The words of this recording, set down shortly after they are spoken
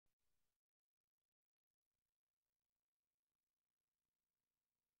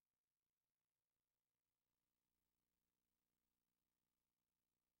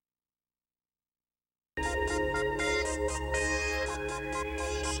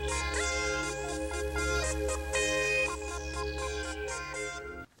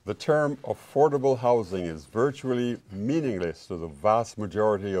The term affordable housing is virtually meaningless to the vast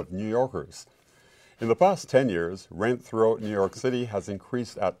majority of New Yorkers. In the past 10 years, rent throughout New York City has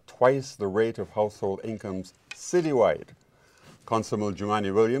increased at twice the rate of household incomes citywide. Councilman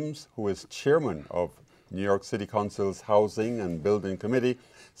Jumaane Williams, who is chairman of New York City Council's Housing and Building Committee,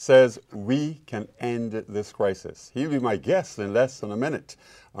 says we can end this crisis. He'll be my guest in less than a minute.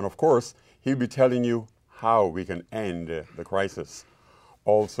 And of course, he'll be telling you how we can end the crisis.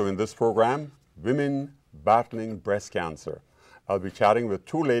 Also in this program, women battling breast cancer. I'll be chatting with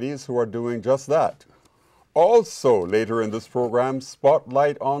two ladies who are doing just that. Also later in this program,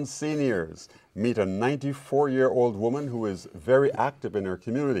 Spotlight on Seniors. Meet a 94-year-old woman who is very active in her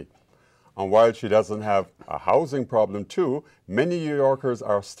community. And while she doesn't have a housing problem too, many New Yorkers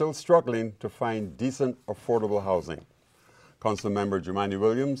are still struggling to find decent, affordable housing. Councilmember Jumaane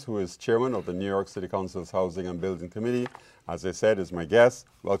Williams, who is chairman of the New York City Council's Housing and Building Committee, as I said, is my guest.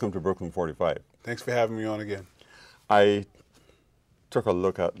 Welcome to Brooklyn 45. Thanks for having me on again. I took a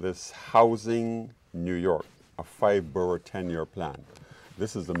look at this Housing New York, a 5-borough 10-year plan.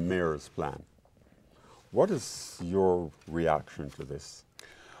 This is the mayor's plan. What is your reaction to this?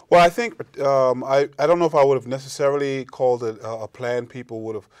 Well, I think, I don't know if I would have necessarily called it a plan. People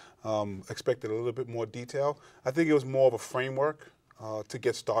would have expected a little bit more detail. I think it was more of a framework to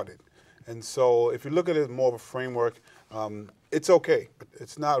get started. And so if you look at it as more of a framework, it's okay. But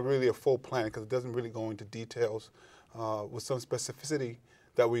it's not really a full plan because it doesn't really go into details with some specificity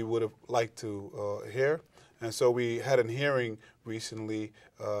that we would have liked to hear. And so we had a hearing recently,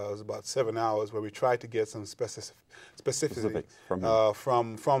 it was about 7 hours, where we tried to get some specificity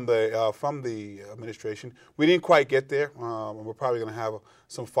from the administration. We didn't quite get there. We're probably going to have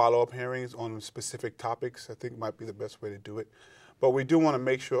some follow-up hearings on specific topics. I think might be the best way to do it. But we do want to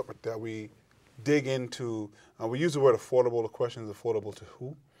make sure that we dig into, we use the word affordable. The question is affordable to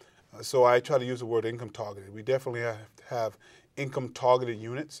who? So I try to use the word income targeted. We definitely have to have income targeted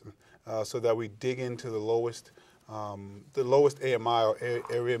units so that we dig into the lowest AMI or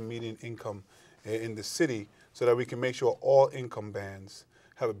area median income in the city so that we can make sure all income bands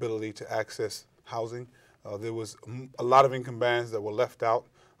have ability to access housing. There was a lot of income bands that were left out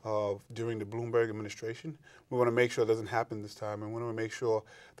during the Bloomberg administration. We want to make sure it doesn't happen this time, and we want to make sure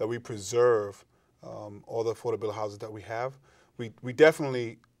that we preserve all the affordable houses that we have. We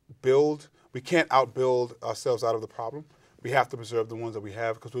definitely build. We can't outbuild ourselves out of the problem. We have to preserve the ones that we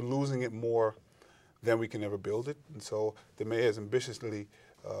have because we're losing it more than we can ever build it. And so the mayor is ambitiously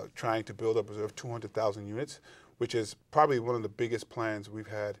trying to build or preserve 200,000 units, which is probably one of the biggest plans we've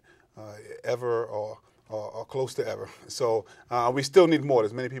had ever or close to ever. So we still need more.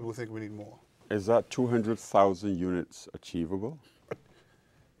 There's many people who think we need more. Is that 200,000 units achievable?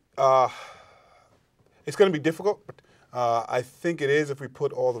 It's going to be difficult. I think it is if we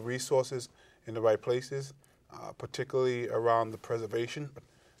put all the resources in the right places, particularly around the preservation.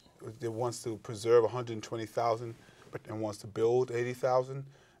 It wants to preserve 120,000 and wants to build 80,000.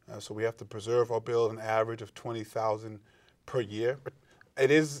 So we have to preserve or build an average of 20,000 per year. But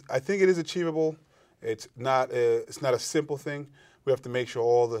I think it is achievable. It's not a simple thing. We have to make sure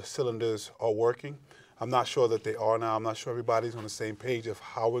all the cylinders are working. I'm not sure that they are now. I'm not sure everybody's on the same page of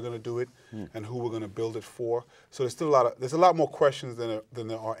how we're going to do it and who we're going to build it for. So there's still there's a lot more questions than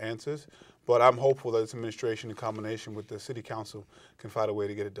there are answers. But I'm hopeful that this administration, in combination with the city council, can find a way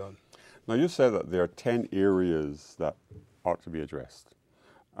to get it done. Now, you said that there are 10 areas that ought to be addressed.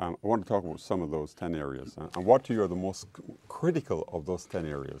 I want to talk about some of those 10 areas. And what to you are the most critical of those 10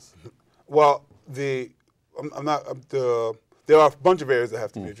 areas? Well, there are a bunch of areas that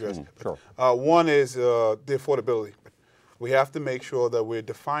have to be addressed. Sure. One is the affordability. We have to make sure that we're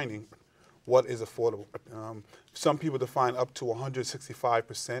defining what is affordable. Some people define up to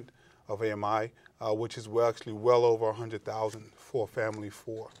 165% of AMI, which is actually well over 100,000 for a family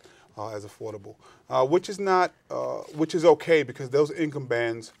as affordable, which is okay because those income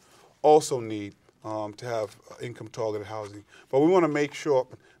bands also need to have income targeted housing. But we want to make sure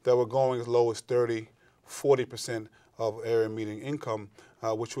that we're going as low as 40% of area median income,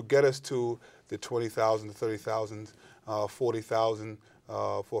 which will get us to the 20,000 to 30,000, 40,000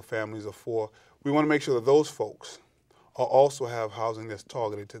 for families of four. We want to make sure that those folks also have housing that's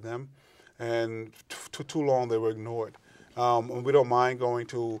targeted to them. And too long they were ignored. And we don't mind going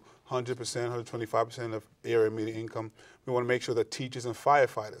to 100%, 125% of area median income. We want to make sure that teachers and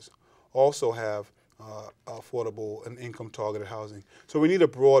firefighters also have affordable and income targeted housing. So we need a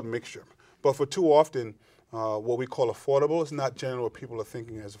broad mixture. But for too often, what we call affordable. It's not generally what people are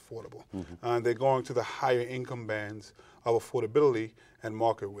thinking as affordable. They're going to the higher income bands of affordability and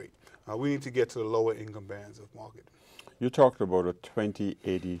market rate. We need to get to the lower income bands of market. You talked about a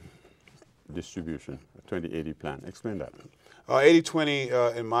 2080 distribution, a 2080 plan. Explain that.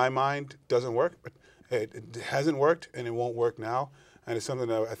 80-20, in my mind, doesn't work. It hasn't worked, and it won't work now. And it's something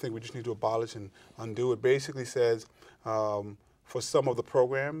that I think we just need to abolish and undo. It basically says for some of the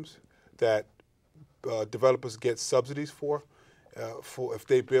programs that developers get subsidies for if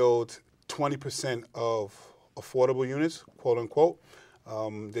they build 20% of affordable units, quote unquote,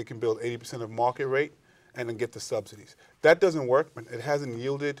 they can build 80% of market rate and then get the subsidies. That doesn't work. It hasn't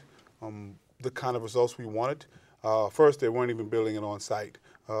yielded the kind of results we wanted. First, they weren't even building it on site.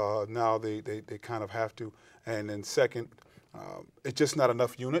 Now they kind of have to. And then second, it's just not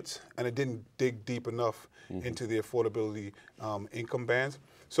enough units, and it didn't dig deep enough into the affordability income bands.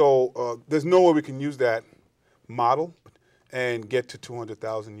 So there's no way we can use that model and get to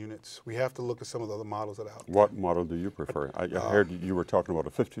 200,000 units. We have to look at some of the other models that are out there. What model do you prefer? I heard you were talking about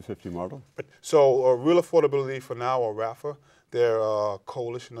a 50-50 model. So Real Affordability for Now, or RAFA, they're a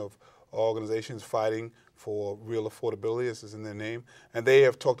coalition of organizations fighting for real affordability, this is in their name, and they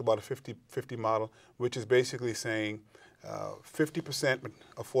have talked about a 50-50 model, which is basically saying 50%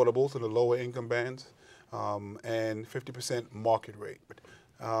 affordable to the lower income bands and 50% market rate.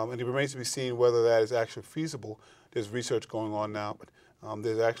 And it remains to be seen whether that is actually feasible. There's research going on now, but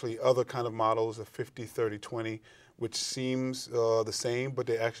there's actually other kind of models of 50-30-20, which seems the same, but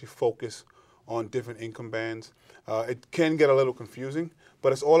they actually focus on different income bands. It can get a little confusing,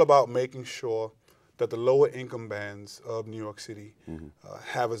 but it's all about making sure that the lower income bands of New York City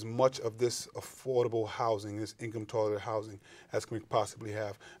have as much of this affordable housing, this income-targeted housing, as we possibly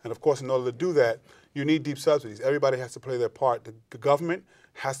have. And of course, in order to do that, you need deep subsidies. Everybody has to play their part. The government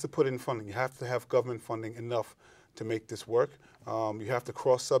has to put in funding. You have to have government funding enough to make this work. You have to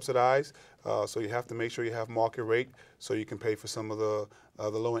cross-subsidize, so you have to make sure you have market rate so you can pay for some of the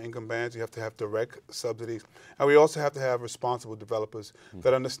lower income bands. You have to have direct subsidies. And we also have to have responsible developers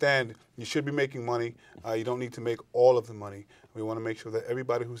that understand you should be making money. You don't need to make all of the money. We want to make sure that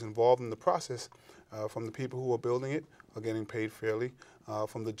everybody who's involved in the process, from the people who are building it, are getting paid fairly,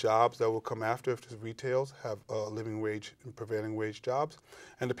 from the jobs that will come after if the retails have living wage and prevailing wage jobs,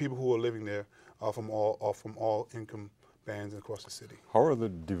 and the people who are living there are from all income bands across the city. How are the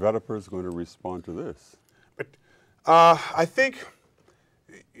developers going to respond to this? But I think,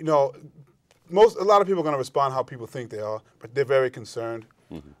 you know, a lot of people are going to respond how people think they are, but they're very concerned.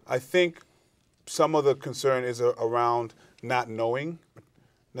 I think some of the concern is around not knowing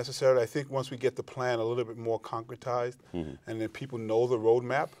necessarily. I think once we get the plan a little bit more concretized and then people know the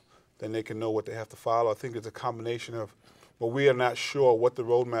roadmap, then they can know what they have to follow. I think it's a combination of, well, we are not sure what the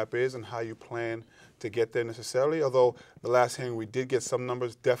roadmap is and how you plan to get there necessarily, although the last hearing we did get some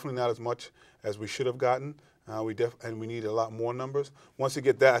numbers, definitely not as much as we should have gotten, and we need a lot more numbers. Once you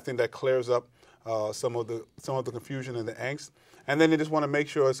get that, I think that clears up some of the confusion and the angst, and then they just want to make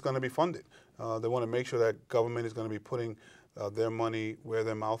sure it's going to be funded. They want to make sure that government is going to be putting their money where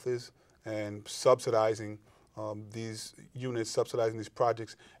their mouth is and subsidizing these units, subsidizing these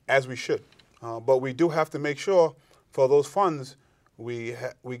projects as we should. But we do have to make sure for those funds we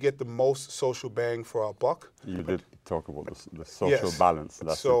get the most social bang for our buck. You did talk about the social balance.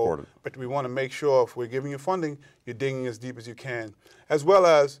 That's important. But we want to make sure if we're giving you funding, you're digging as deep as you can. As well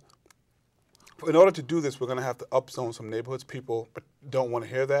as, in order to do this, we're going to have to upzone some neighborhoods. People don't want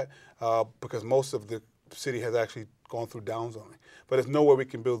to hear that because most of the city has actually gone through downzoning. But there's no way we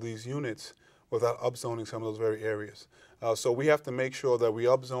can build these units without upzoning some of those very areas. So we have to make sure that we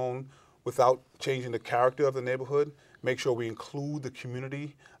upzone without changing the character of the neighborhood, make sure we include the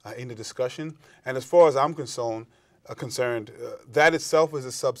community in the discussion. And as far as I'm concerned, that itself is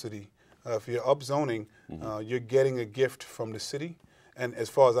a subsidy. If you're upzoning, you're getting a gift from the city. And as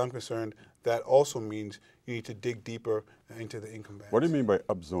far as I'm concerned, that also means you need to dig deeper into the income bands. What do you mean by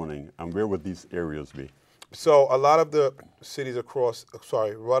upzoning, and where would these areas be? So a lot of the cities a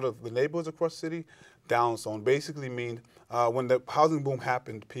lot of the neighborhoods across the city, downzone basically mean when the housing boom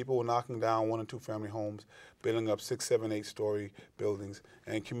happened, people were knocking down 1- and 2-family homes, building up 6-, 7-, 8-story buildings,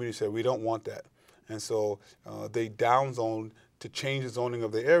 and communities said, we don't want that. And so they downzoned to change the zoning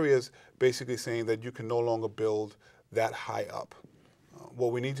of the areas, basically saying that you can no longer build that high up.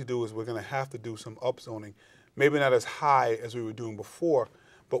 What we need to do is we're going to have to do some upzoning, maybe not as high as we were doing before,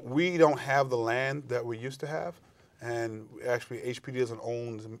 but we don't have the land that we used to have, and actually HPD doesn't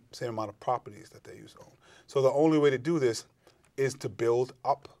own the same amount of properties that they used to own. So the only way to do this is to build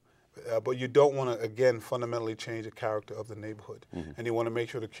up. but you don't want to, again, fundamentally change the character of the neighborhood. And you want to make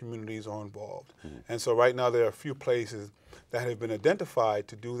sure the communities are involved. And so right now there are a few places that have been identified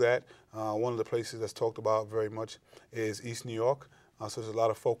to do that. One of the places that's talked about very much is East New York. So there's a lot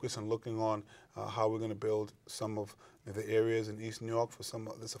of focus on looking on how we're going to build some of the areas in East New York for some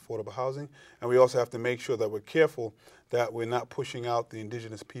of this affordable housing. And we also have to make sure that we're careful that we're not pushing out the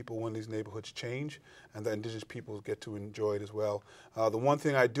indigenous people when these neighborhoods change, and that indigenous people get to enjoy it as well. The one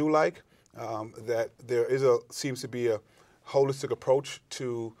thing I do like, that there seems to be a holistic approach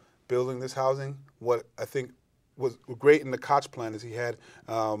to building this housing. What I think was great in the Koch plan is he had,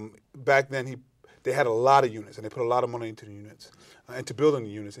 back then they had a lot of units, and they put a lot of money into the units, into building the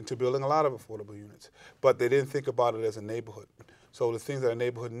units, into building a lot of affordable units. But they didn't think about it as a neighborhood. So the things that a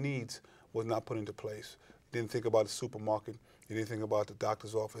neighborhood needs was not put into place. Didn't think about the supermarket. He didn't think about the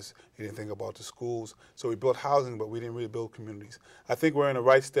doctor's office. He didn't think about the schools. So we built housing, but we didn't really build communities. I think we're in the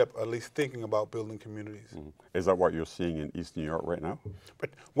right step, at least thinking about building communities. Is that what you're seeing in East New York right now?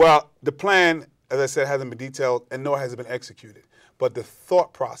 Well, the plan, as I said, hasn't been detailed, and nor has it been executed. But the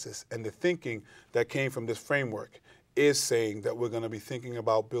thought process and the thinking that came from this framework is saying that we're going to be thinking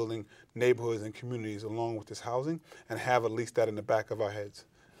about building neighborhoods and communities along with this housing, and have at least that in the back of our heads.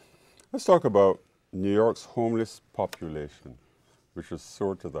 Let's talk about New York's homeless population, which has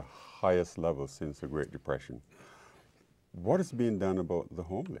soared to the highest level since the Great Depression. What is being done about the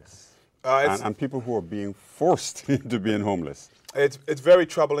homeless and people who are being forced into being homeless? It's very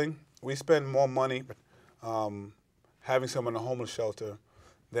troubling. We spend more money having someone in a homeless shelter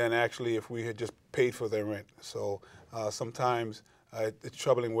than actually if we had just paid for their rent. So sometimes it's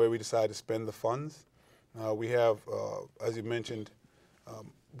troubling where we decide to spend the funds. We have, as you mentioned,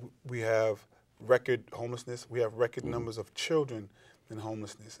 we have record homelessness. We have record numbers of children in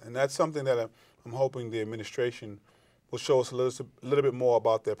homelessness. And that's something that I'm hoping the administration will show us a little bit more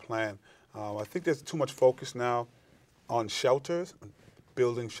about their plan. I think there's too much focus now on shelters,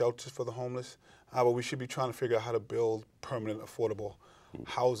 building shelters for the homeless, but we should be trying to figure out how to build permanent, affordable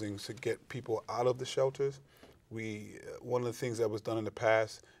housing to get people out of the shelters. One of the things that was done in the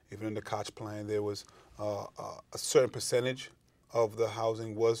past, even in the Koch plan, there was a certain percentage of the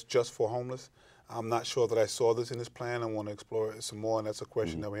housing was just for homeless. I'm not sure that I saw this in this plan. I want to explore it some more, and that's a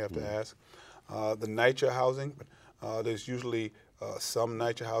question that we have to ask. The NYCHA housing, there's usually some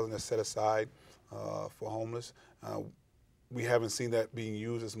NYCHA housing that's set aside for homeless. We haven't seen that being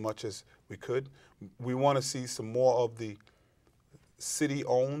used as much as we could. We want to see some more of the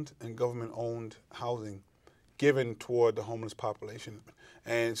city-owned and government-owned housing given toward the homeless population.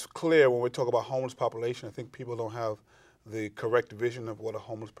 And it's clear when we talk about homeless population, I think people don't have the correct vision of what a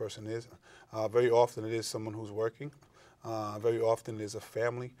homeless person is. Very often it is someone who's working. Very often it is a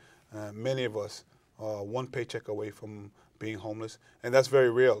family. Many of us are one paycheck away from being homeless, and that's very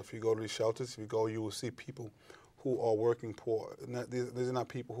real. If you go to these shelters, if you go, you will see people who are working poor. These are not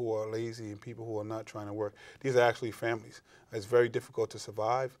people who are lazy and people who are not trying to work. These are actually families. It's very difficult to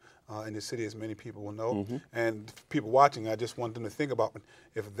survive in the city, as many people will know. And people watching, I just want them to think about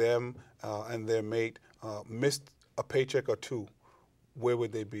if them and their mate missed a paycheck or two, where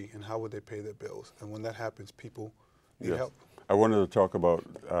would they be and how would they pay their bills? And when that happens, people need help. I wanted to talk about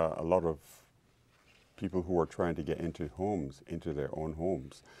a lot of people who are trying to get into their own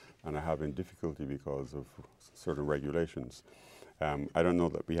homes, and are having difficulty because of certain regulations. I don't know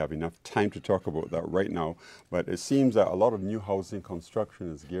that we have enough time to talk about that right now, but it seems that a lot of new housing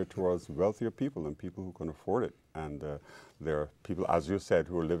construction is geared towards wealthier people and people who can afford it. And there are people, as you said,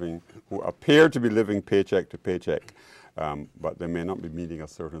 who appear to be living paycheck to paycheck, but they may not be meeting a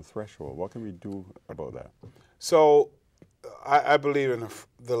certain threshold. What can we do about that? So I believe in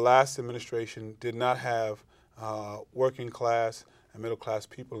the last administration did not have working class and middle class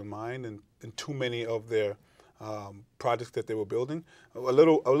people in mind, and too many of their projects that they were building. A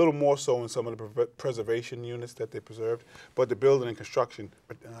little more so in some of the preservation units that they preserved, but the building and construction,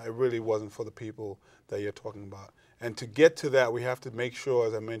 it really wasn't for the people that you're talking about. And to get to that, we have to make sure,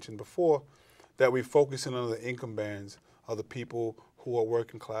 as I mentioned before, that we focus in on the income bands of the people who are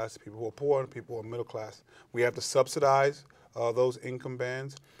working class, people who are poor, and people who are middle class. We have to subsidize those income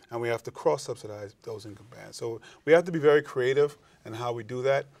bands, and we have to cross-subsidize those income bands. So we have to be very creative in how we do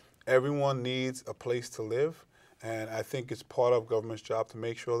that. Everyone needs a place to live, and I think it's part of government's job to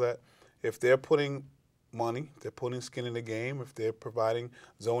make sure that if they're putting money, they're putting skin in the game, if they're providing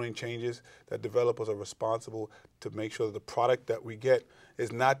zoning changes, that developers are responsible to make sure that the product that we get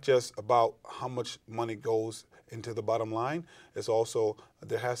is not just about how much money goes into the bottom line. It's also,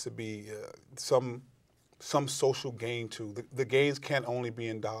 there has to be some social gain too. The gains can't only be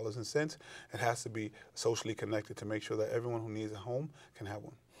in dollars and cents. It has to be socially connected to make sure that everyone who needs a home can have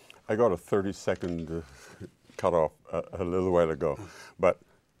one. I got a 30-second cutoff a little while ago, but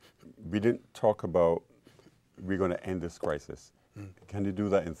we didn't talk about we're going to end this crisis. Can you do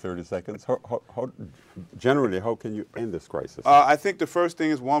that in 30 seconds? Generally, how can you end this crisis? I think the first thing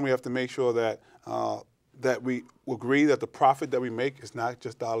is, one, we have to make sure that that we agree that the profit that we make is not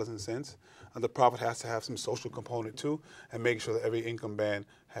just dollars and cents. And the profit has to have some social component too, and make sure that every income band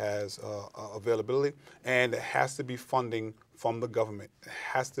has availability. And it has to be funding from the government. It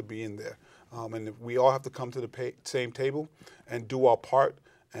has to be in there. And we all have to come to the same table and do our part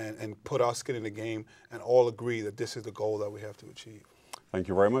and put our skin in the game and all agree that this is the goal that we have to achieve. Thank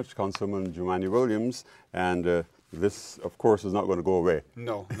you very much, Councilman Jumaane Williams. And this, of course, is not going to go away.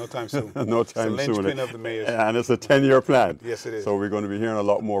 No, no time soon. No time soon. It's the linchpin of the mayor's. And it's a 10-year plan. Yes, it is. So we're going to be hearing a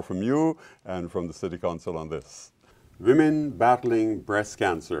lot more from you and from the City Council on this. Women battling breast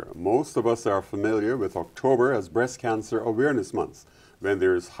cancer. Most of us are familiar with October as Breast Cancer Awareness Month, when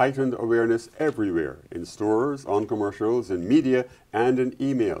there is heightened awareness everywhere, in stores, on commercials, in media, and in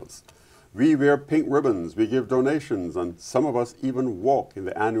emails. We wear pink ribbons, we give donations, and some of us even walk in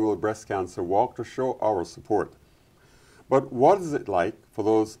the annual Breast Cancer Walk to show our support. But what is it like for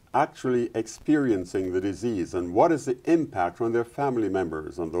those actually experiencing the disease, and what is the impact on their family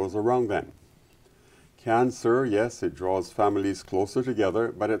members and those around them? Cancer, yes, it draws families closer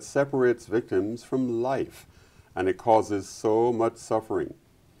together, but it separates victims from life, and it causes so much suffering.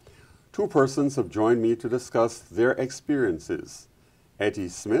 Two persons have joined me to discuss their experiences. Etty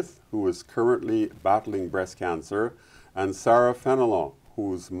Smith, who is currently battling breast cancer, and Sarah Fenelon,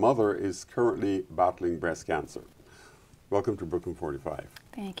 whose mother is currently battling breast cancer. Welcome to Brooklyn 45.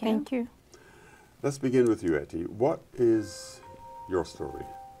 Thank you. Thank you. Let's begin with you, Etty. What is your story?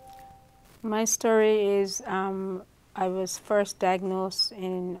 My story is I was first diagnosed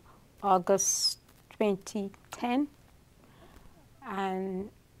in August 2010, and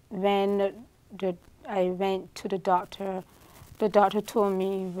when I went to the doctor told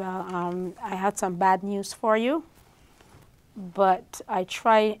me, well, I had some bad news for you, but I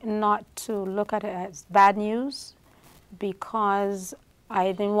try not to look at it as bad news because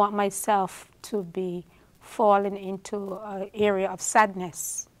I didn't want myself to be falling into an area of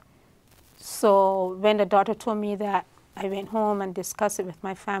sadness. So when the doctor told me that, I went home and discussed it with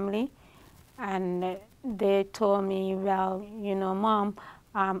my family, and they told me, well, you know, Mom,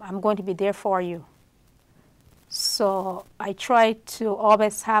 I'm going to be there for you. So I try to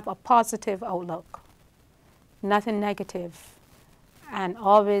always have a positive outlook, nothing negative, and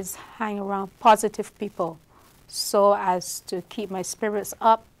always hang around positive people so as to keep my spirits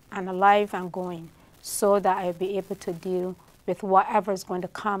up and alive and going so that I'll be able to deal with whatever is going to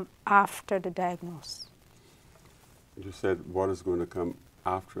come after the diagnosis. You said what is going to come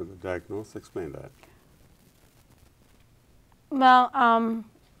after the diagnosis? Explain that. Well,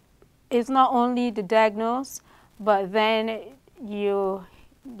 it's not only the diagnosis, but then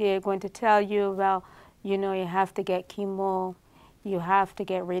they're going to tell you, well, you know, you have to get chemo, you have to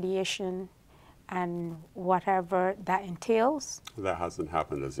get radiation, and whatever that entails. That hasn't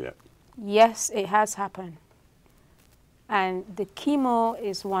happened as yet. Yes, it has happened. And the chemo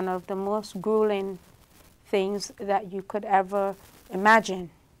is one of the most grueling things that you could ever imagine,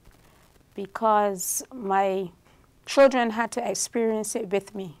 because my children had to experience it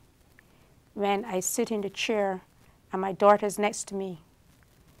with me. When I sit in the chair and my daughter's next to me,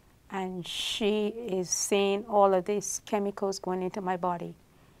 and she is seeing all of these chemicals going into my body.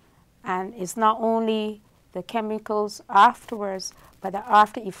 And it's not only the chemicals afterwards, but the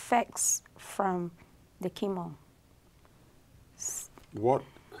after effects from the chemo. What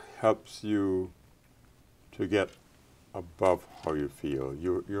helps you to get above how you feel?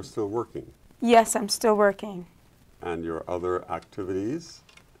 You're still working. Yes, I'm still working. And your other activities?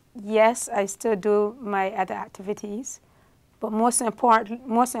 Yes, I still do my other activities. But most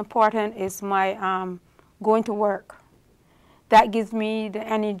important is my going to work. That gives me the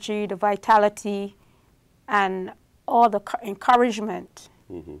energy, the vitality, and all the encouragement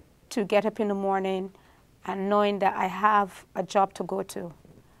to get up in the morning and knowing that I have a job to go to.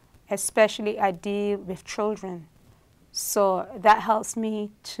 Especially I deal with children. So that helps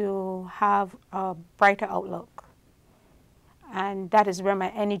me to have a brighter outlook. And that is where my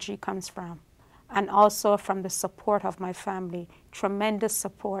energy comes from. And also from the support of my family, tremendous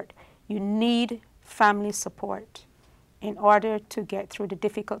support. You need family support in order to get through the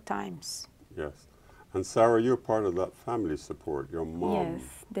difficult times. Yes. And Sarah, you're part of that family support, your mom.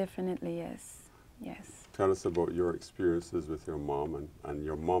 Yes, definitely, yes. Yes. Tell us about your experiences with your mom and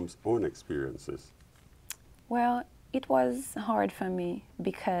your mom's own experiences. Well, it was hard for me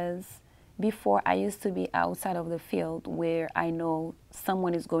because Before, I used to be outside of the field where I know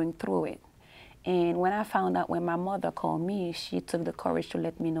someone is going through it. And when I found out, when my mother called me, she took the courage to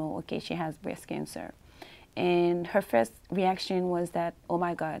let me know, okay, she has breast cancer. And her first reaction was that, oh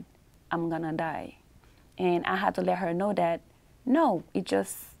my God, I'm gonna die. And I had to let her know that, no, it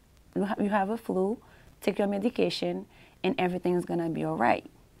just, you have a flu, take your medication, and everything's gonna be all right.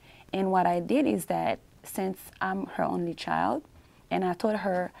 And what I did is that, since I'm her only child, and I told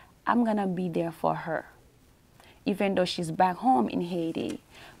her, I'm gonna be there for her, even though she's back home in Haiti.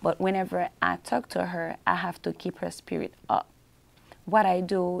 But whenever I talk to her, I have to keep her spirit up. What I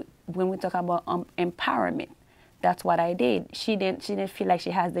do when we talk about empowerment, that's what I did. She didn't feel like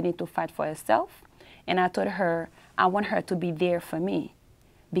she has the need to fight for herself. And I told her, I want her to be there for me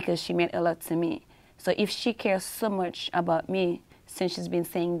because she meant a lot to me. So if she cares so much about me, since she's been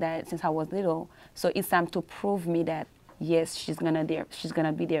saying that since I was little, so it's time to prove me that, yes, she's gonna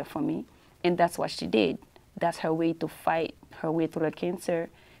be there for me. And that's what she did. That's her way to fight her way through the cancer.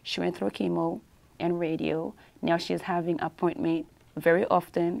 She went through chemo and radio. Now she's having appointment very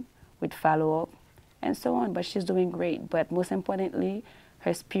often with follow-up and so on, but she's doing great. But most importantly,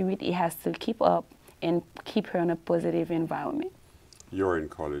 her spirit, it has to keep up and keep her in a positive environment. You're in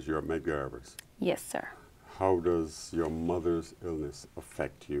college, you're at Medgar Evers. Yes, sir. How does your mother's illness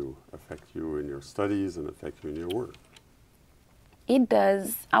affect you in your studies and affect you in your work? It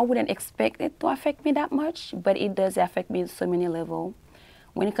does. I wouldn't expect it to affect me that much, but it does affect me in so many levels.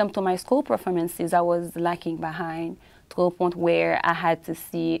 When it comes to my school performances, I was lacking behind to a point where I had to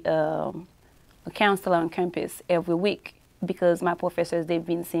see a counselor on campus every week because my professors, they've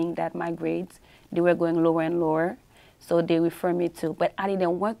been saying that my grades, they were going lower and lower. So they refer me to, but I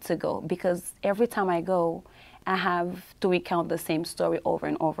didn't want to go because every time I go, I have to recount the same story over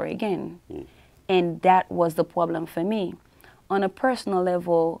and over again. And that was the problem for me. On a personal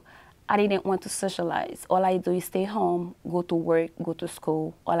level, I didn't want to socialize. All I do is stay home, go to work, go to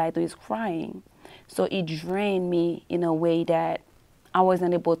school. All I do is crying. So it drained me in a way that I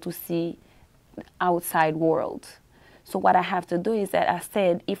wasn't able to see the outside world. So what I have to do is that I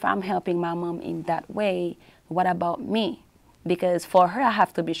said, if I'm helping my mom in that way, what about me? Because for her, I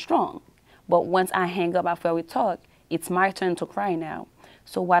have to be strong. But once I hang up after we talk, it's my turn to cry now.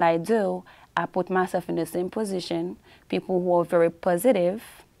 So what I do, I put myself in the same position, people who are very positive,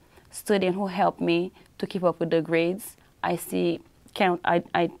 students who help me to keep up with the grades. I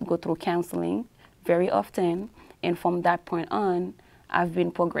go through counseling very often, and from that point on, I've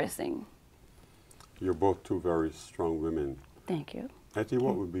been progressing. You're both two very strong women. Thank you. Etty,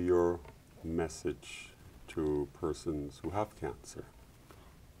 what would be your message to persons who have cancer?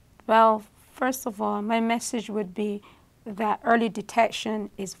 Well, first of all, my message would be that early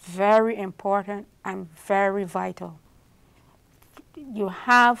detection is very important and very vital. You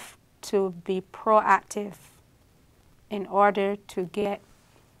have to be proactive in order to get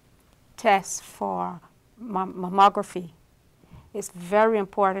tests for mammography. It's very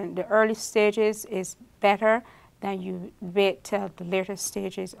important. The early stages is better than you wait till the later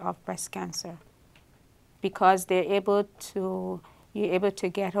stages of breast cancer because you're able to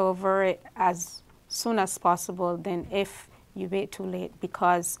get over it as soon as possible than if you wait too late,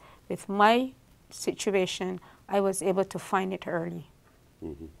 because with my situation, I was able to find it early.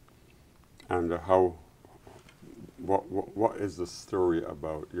 Mm-hmm. And what is the story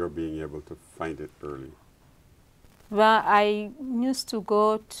about your being able to find it early? Well, I used to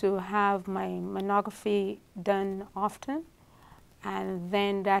go to have my mammography done often, and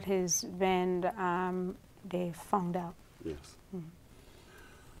then that is when they found out. Yes. Mm-hmm.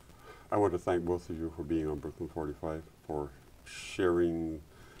 I want to thank both of you for being on Brooklyn 45, for sharing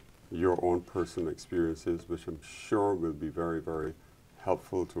your own personal experiences, which I'm sure will be very, very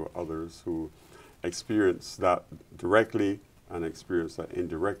helpful to others who experience that directly and experience that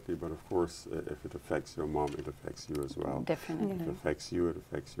indirectly. But of course, if it affects your mom, it affects you as well. Definitely. If it affects you, it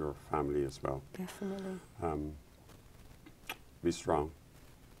affects your family as well. Definitely. Be strong.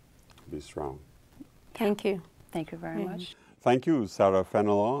 Be strong. Thank you. Thank you very much. Thank you, Sarah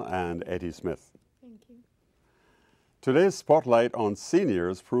Fenelon and Etty Smith. Thank you. Today's spotlight on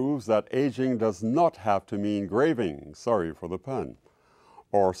seniors proves that aging does not have to mean graving. Sorry for the pun.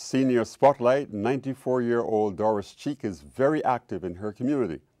 Our senior spotlight, 94-year-old Doris Cheek is very active in her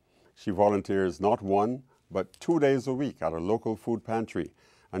community. She volunteers not 1, but 2 days a week at a local food pantry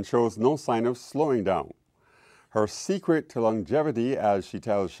and shows no sign of slowing down. Her secret to longevity, as she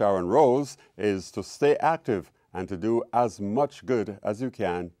tells Sharon Rose, is to stay active and to do as much good as you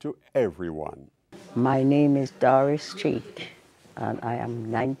can to everyone. My name is Doris Cheek, and I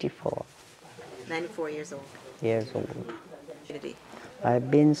am 94 94 years old. years old. I've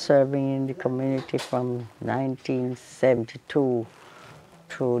been serving in the community from 1972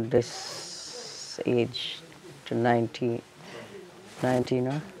 to this age, to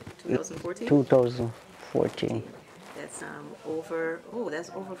 2014? 2014. That's that's over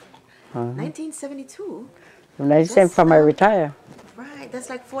 1972. From I retire. Right, that's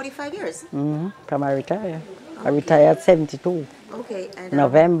like 45 years. From I retire. I retired at 72, Okay, and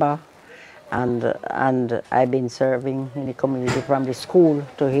November, and I've been serving in the community from the school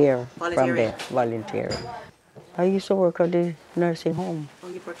to here, from Volunteering. there, volunteering. I used to work at the nursing home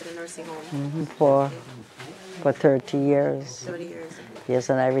you worked at a nursing home for 30 years. 30 years. Yes,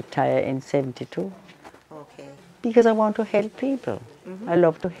 and I retired in 72 Okay. because I want to help people. I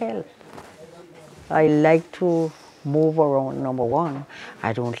love to help. I like to move around, number one.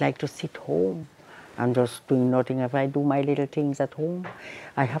 I don't like to sit home and just doing nothing. If I do my little things at home,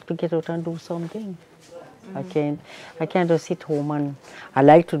 I have to get out and do something. I can't just sit home, and I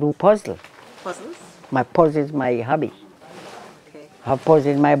like to do puzzle. Puzzles? My puzzle is my hobby. Okay. I have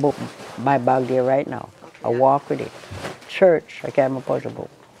puzzle in my book, my bag there right now. I walk with it. Church, I carry my puzzle book.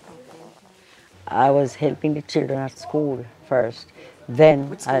 I was helping the children at school first. Then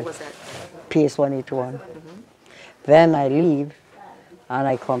Which school was that? PS 181. Then I leave and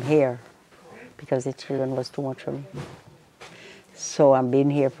I come here because the children was too much for me. So I've been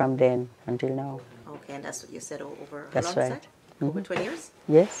here from then until now. Okay, and that's what you said over. That's how long right. was that? Over 20 years?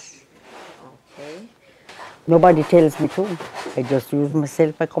 Yes. Okay. Nobody tells me to. I just use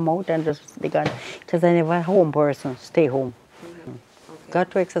myself. I come out and just begin. Because I never a home person, stay home. Okay.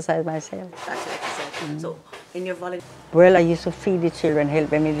 Got to exercise myself. That's what you said. So, in your volunteer. Well, I used to feed the children, help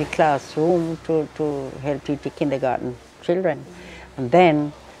them in the classroom to help teach the kindergarten children. And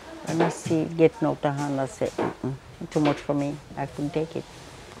then, when I see it getting out of hand, I say, too much for me. I couldn't take it.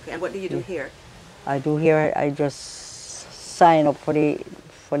 Okay, and what do you do here? I do here, I just sign up for the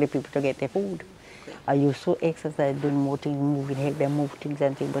people to get their food. Okay. I used to exercise, doing more things, moving, help them move things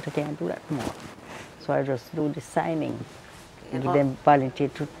and things, but I can't do that more. So I just do the signing, And give them volunteer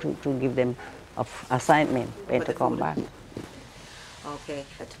to give them a assignment and to come back Okay.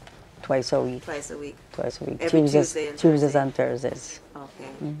 twice a week. Twice a week. Twice a week. Every Tuesday and Tuesdays Thursday. and Thursdays. Okay.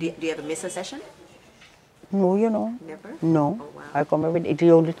 Do you ever miss a session? No, you know. Never? No. Oh, wow. I come every day.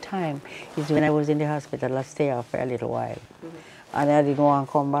 The only time is when I was in the hospital. I stay off for a little while. And I didn't want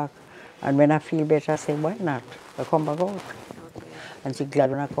to come back. And when I feel better, I say, why not? I come back out. Okay. And she's glad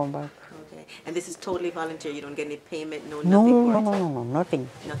when I come back. Okay. And this is totally volunteer. You don't get any payment, No, nothing for it? no, nothing.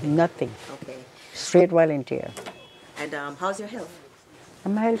 Nothing? Nothing. Okay. Straight volunteer. And how's your health?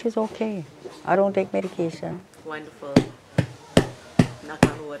 And my health is okay. I don't take medication. Wonderful. Knock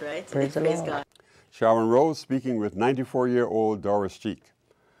on wood, right? Praise the Lord. God. Sharon Rose speaking with 94-year-old Doris Cheek.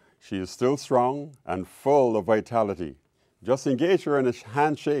 She is still strong and full of vitality. Just engage her in a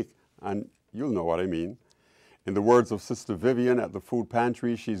handshake and you'll know what I mean. In the words of Sister Vivian at the food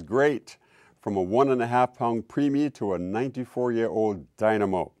pantry, she's great. From a 1.5-pound preemie to a 94-year-old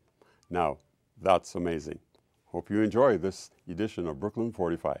dynamo. Now, that's amazing. Hope you enjoy this edition of Brooklyn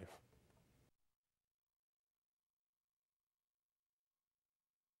 45.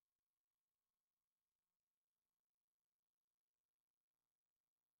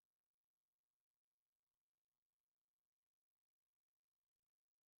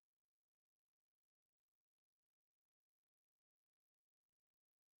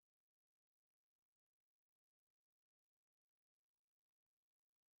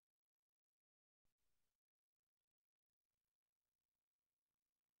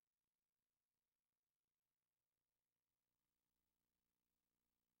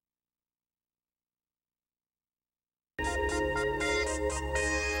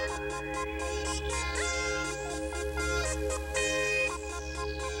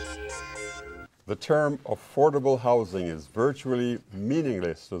 The term affordable housing is virtually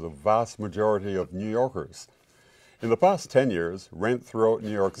meaningless to the vast majority of New Yorkers. In the past 10 years, rent throughout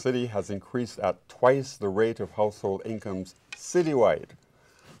New York City has increased at twice the rate of household incomes citywide.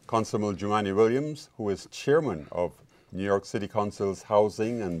 Councilman Jumaane Williams, who is chairman of New York City Council's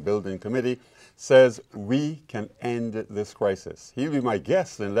Housing and Building Committee, says we can end this crisis. He'll be my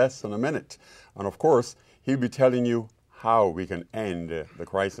guest in less than a minute. And of course, he'll be telling you how we can end the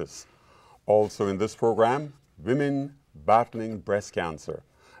crisis. Also in this program, women battling breast cancer.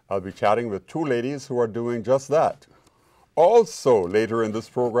 I'll be chatting with two ladies who are doing just that. Also later in this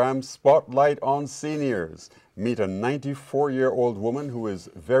program, Spotlight on Seniors. Meet a 94-year-old woman who is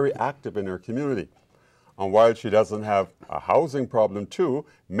very active in her community. And while she doesn't have a housing problem too,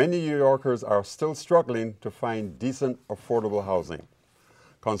 many New Yorkers are still struggling to find decent, affordable housing.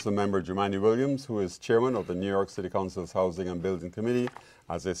 Councilmember Jumaane Williams, who is chairman of the New York City Council's Housing and Building Committee,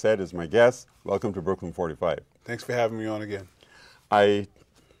 as I said, is my guest. Welcome to Brooklyn 45. Thanks for having me on again. I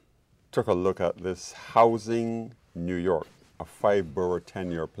took a look at this Housing New York, a 5-borough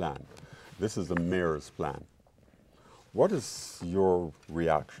 10-year plan. This is the mayor's plan. What is your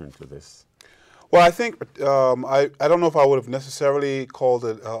reaction to this? Well, I think, I don't know if I would have necessarily called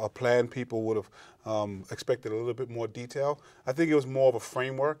it a plan. People would have expected a little bit more detail. I think it was more of a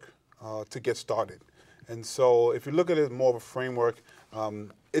framework to get started. And so if you look at it as more of a framework,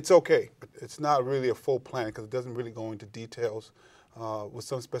 it's okay. But it's not really a full plan because it doesn't really go into details with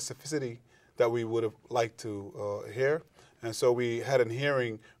some specificity that we would have liked to hear. And so we had a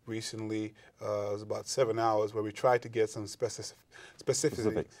hearing recently, it was about 7 hours, where we tried to get some specificity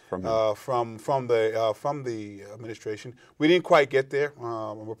from the administration. We didn't quite get there,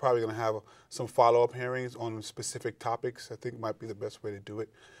 and we're probably going to have some follow-up hearings on specific topics. I think might be the best way to do it.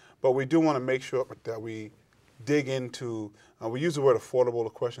 But we do want to make sure that we dig into, we use the word affordable. The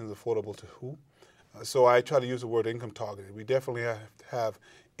question is affordable to who? So I try to use the word income targeted. We definitely have to have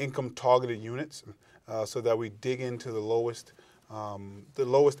income targeted units so that we dig into the lowest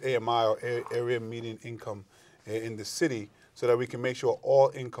AMI or area median income in the city, so that we can make sure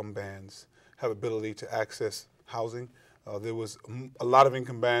all income bands have ability to access housing. There was a lot of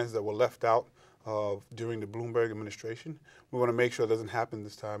income bands that were left out during the Bloomberg administration. We want to make sure it doesn't happen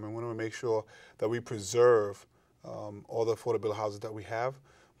this time, and we want to make sure that we preserve all the affordable houses that we have.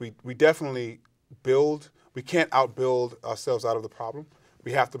 We definitely we can't outbuild ourselves out of the problem.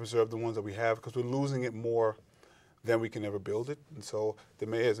 We have to preserve the ones that we have because we're losing it more than we can ever build it. And so the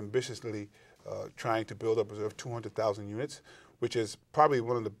mayor is ambitiously trying to build or preserve 200,000 units, which is probably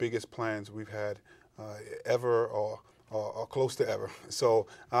one of the biggest plans we've had ever or close to ever. So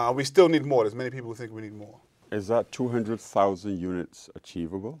we still need more. There's many people who think we need more. Is that 200,000 units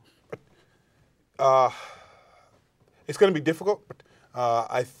achievable? It's going to be difficult, but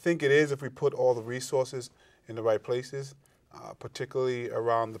I think it is if we put all the resources in the right places, particularly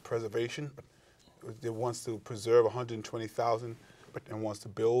around the preservation. It wants to preserve 120,000 and wants to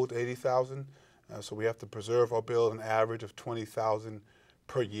build 80,000. So we have to preserve or build an average of 20,000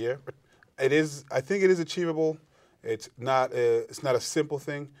 per year. But I think it is achievable. It's not a simple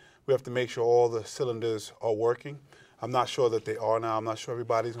thing. We have to make sure all the cylinders are working. I'm not sure that they are now. I'm not sure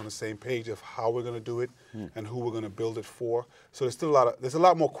everybody's on the same page of how we're going to do it and who we're going to build it for. So there's still a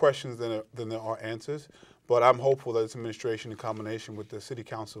lot more questions than there are answers. But I'm hopeful that this administration, in combination with the city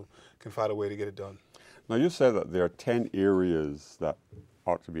council, can find a way to get it done. Now, you said that there are 10 areas that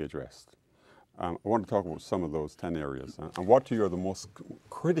ought to be addressed. I want to talk about some of those 10 areas. And what to you are the most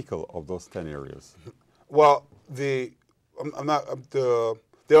critical of those 10 areas? Well, there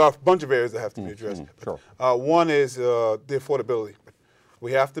are a bunch of areas that have to be addressed. Sure. One is the affordability.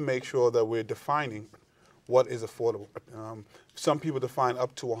 We have to make sure that we're defining what is affordable. Some people define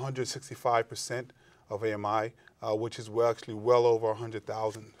up to 165% of AMI, which is actually well over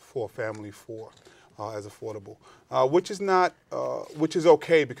 100,000 for a family as affordable, which is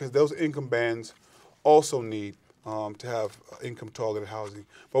okay because those income bands also need to have income targeted housing.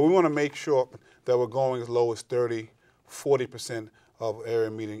 But we want to make sure that we're going as low as 40% of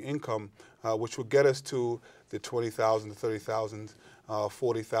area median income, which will get us to the 20,000 to 30,000,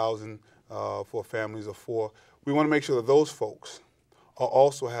 40,000 for families of four. We want to make sure that those folks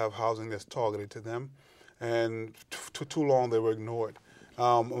also have housing that's targeted to them. And too long they were ignored.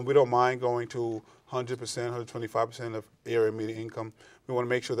 And we don't mind going to 100%, 125% of area median income. We want to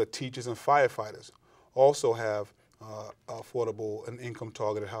make sure that teachers and firefighters also have affordable and income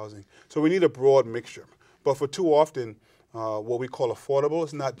targeted housing. So we need a broad mixture. But for too often, what we call affordable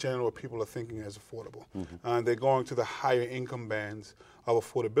is not generally what people are thinking as affordable. And they're going to the higher income bands of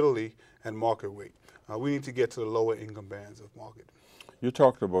affordability and market rate. We need to get to the lower income bands of market. You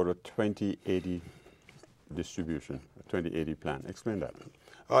talked about a 2080 distribution, a 2080 plan. Explain that.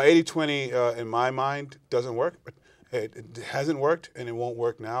 80-20, in my mind, doesn't work. But it hasn't worked, and it won't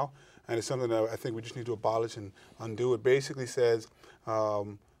work now. And it's something that I think we just need to abolish and undo. It basically says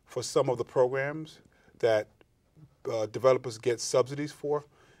for some of the programs that developers get subsidies for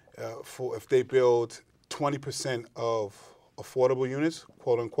if they build 20% of affordable units,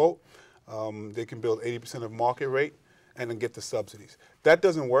 quote unquote, they can build 80% of market rate and then get the subsidies. That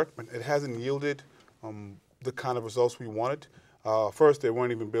doesn't work. It hasn't yielded the kind of results we wanted. First, they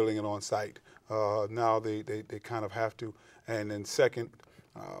weren't even building it on site. Now they kind of have to. And then second,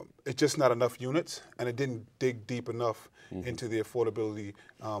 it's just not enough units, and it didn't dig deep enough into the affordability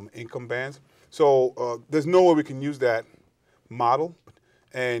income bands. So there's no way we can use that model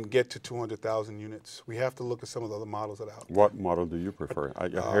and get to 200,000 units. We have to look at some of the other models that are out there. What model do you prefer? I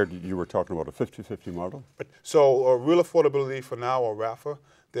heard you were talking about a 50-50 model. So Real Affordability for Now, or RAFA,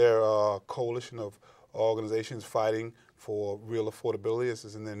 they're a coalition of organizations fighting for real affordability, this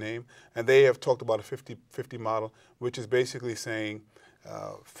is in their name, and they have talked about a 50-50 model, which is basically saying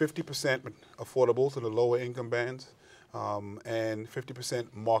 50% affordable to the lower income bands and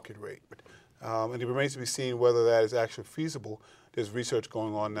 50% market rate. And it remains to be seen whether that is actually feasible. There's research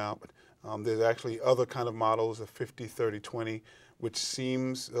going on now, but there's actually other kind of models of 50-30-20, which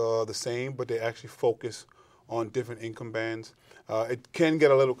seems the same, but they actually focus on different income bands. It can get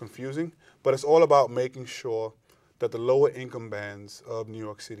a little confusing, but it's all about making sure that the lower income bands of New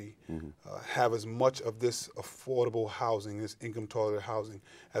York City have as much of this affordable housing, this income-targeted housing,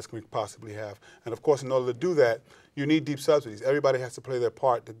 as can we possibly have. And of course, in order to do that, you need deep subsidies. Everybody has to play their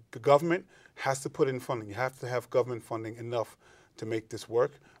part. The government has to put in funding. You have to have government funding enough to make this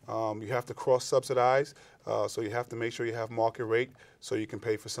work. You have to cross-subsidize, so you have to make sure you have market rate so you can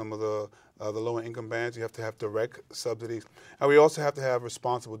pay for some of the lower income bands. You have to have direct subsidies. And we also have to have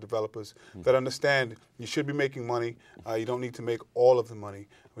responsible developers that understand you should be making money. You don't need to make all of the money.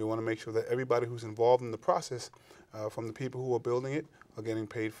 We want to make sure that everybody who's involved in the process, from the people who are building it, are getting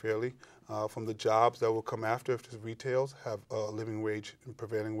paid fairly, from the jobs that will come after if there's retails, have living wage and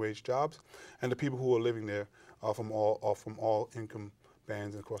prevailing wage jobs, and the people who are living there are from all income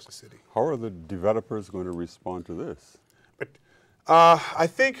bands across the city. How are the developers going to respond to this? But I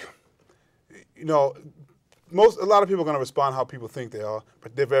think, you know, a lot of people are going to respond how people think they are,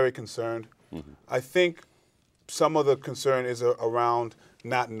 but they're very concerned. I think some of the concern is around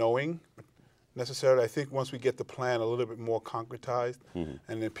not knowing necessarily. I think once we get the plan a little bit more concretized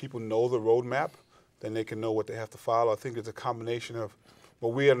and then people know the roadmap, then they can know what they have to follow. I think it's a combination of,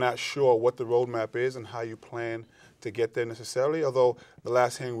 well, we are not sure what the roadmap is and how you plan to get there necessarily, although the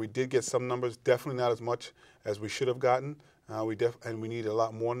last hearing we did get some numbers, definitely not as much as we should have gotten. And we need a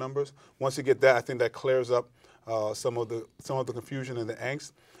lot more numbers. Once you get that, I think that clears up some of the confusion and the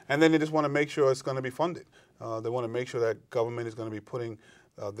angst. And then they just want to make sure it's going to be funded. They want to make sure that government is going to be putting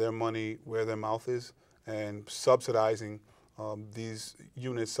their money where their mouth is and subsidizing these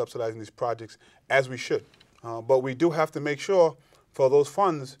units, subsidizing these projects as we should. But we do have to make sure for those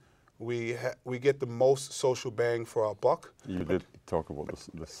funds we get the most social bang for our buck. You did talk about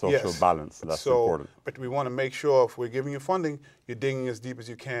the social balance. That's important. But we want to make sure if we're giving you funding, you're digging as deep as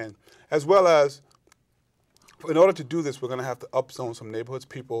you can. As well as, in order to do this, we're going to have to upzone some neighborhoods.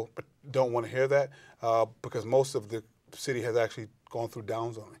 People don't want to hear that because most of the city has actually gone through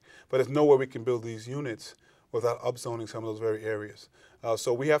downzoning. But there's nowhere we can build these units without upzoning some of those very areas.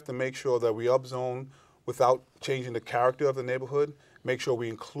 So we have to make sure that we upzone without changing the character of the neighborhood, make sure we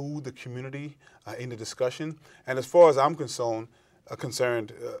include the community in the discussion. And as far as I'm concerned,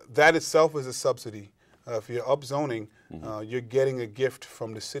 that itself is a subsidy. If you're upzoning, you're getting a gift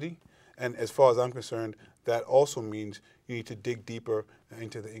from the city. And as far as I'm concerned, that also means you need to dig deeper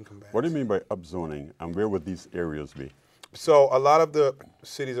into the income bands. What do you mean by upzoning, and where would these areas be? So a lot of the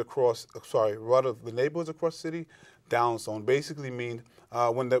cities across, a lot of the neighborhoods across the city, downzone basically mean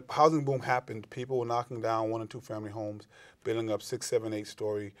when the housing boom happened, people were knocking down 1- and 2-family homes, building up 6-, 7-,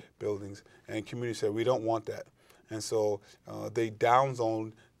 8-story buildings, and communities said, we don't want that. And so they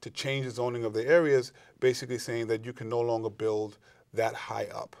downzoned to change the zoning of the areas, basically saying that you can no longer build that high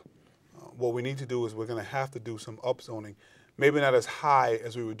up. What we need to do is we're going to have to do some upzoning, maybe not as high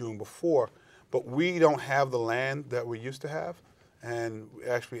as we were doing before, but we don't have the land that we used to have. And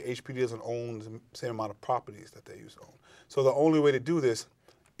actually, HPD doesn't own the same amount of properties that they used to own. So the only way to do this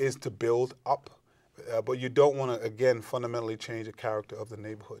is to build up. But you don't want to, again, fundamentally change the character of the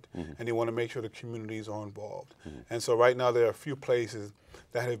neighborhood. And you want to make sure the communities are involved. And so right now there are a few places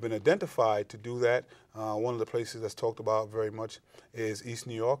that have been identified to do that. One of the places that's talked about very much is East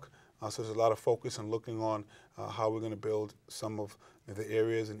New York. So there's a lot of focus on looking on how we're going to build some of the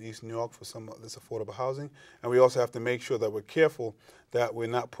areas in East New York for some of this affordable housing. And we also have to make sure that we're careful that we're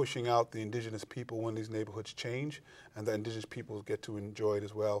not pushing out the indigenous people when these neighborhoods change, and that indigenous people get to enjoy it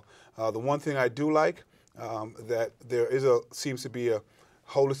as well. The one thing I do like, that there seems to be a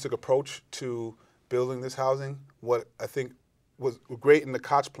holistic approach to building this housing. What I think was great in the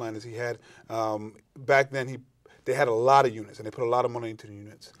Koch plan is he had, back then they had a lot of units, and they put a lot of money into the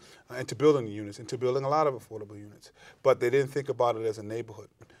units, into building the units, into building a lot of affordable units. But they didn't think about it as a neighborhood.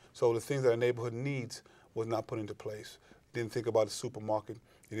 So the things that a neighborhood needs was not put into place. Didn't think about the supermarket.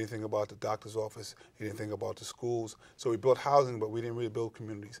 He didn't think about the doctor's office. He didn't think about the schools. So we built housing, but we didn't really build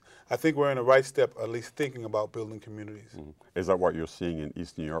communities. I think we're in the right step, at least thinking about building communities. Is that what you're seeing in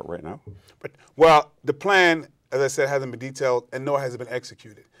East New York right now? Well, the plan as I said, hasn't been detailed, and nor has it been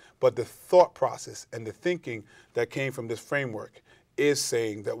executed. But the thought process and the thinking that came from this framework is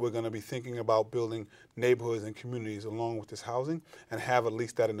saying that we're going to be thinking about building neighborhoods and communities along with this housing, and have at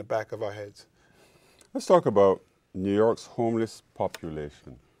least that in the back of our heads. Let's talk about New York's homeless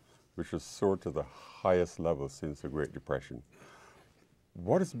population, which has soared to the highest level since the Great Depression.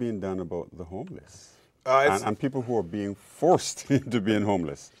 What is being done about the homeless and people who are being forced into being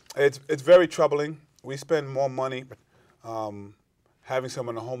homeless? It's very troubling. We spend more money having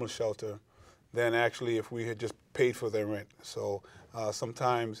someone in a homeless shelter than actually if we had just paid for their rent. So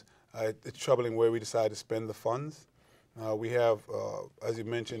sometimes it's troubling where we decide to spend the funds. We have, as you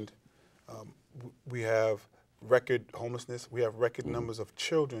mentioned, we have record homelessness. We have record numbers of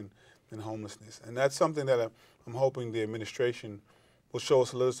children in homelessness. And that's something that I'm hoping the administration will show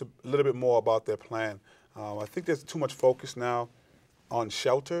us a little bit more about their plan. I think there's too much focus now on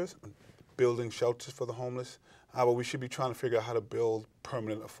shelters, building shelters for the homeless, but we should be trying to figure out how to build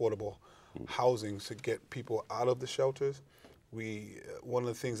permanent, affordable housing to get people out of the shelters. One of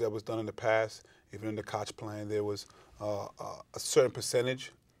the things that was done in the past, even in the Koch plan, there was a certain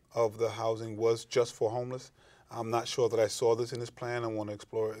percentage of the housing was just for homeless. I'm not sure that I saw this in this plan. I want to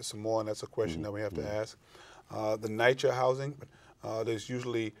explore it some more, and that's a question that we have to ask. The NYCHA housing, there's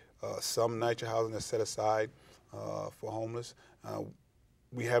usually some NYCHA housing that's set aside for homeless.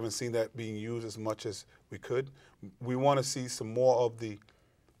 We haven't seen that being used as much as we could. We want to see some more of the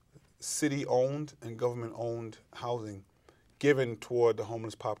city-owned and government-owned housing given toward the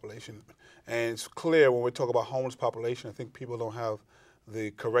homeless population. And it's clear when we talk about homeless population, I think people don't have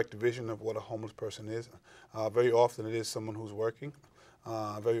the correct vision of what a homeless person is. Very often it is someone who's working.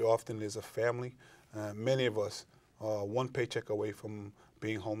 Very often it is a family. Many of us are one paycheck away from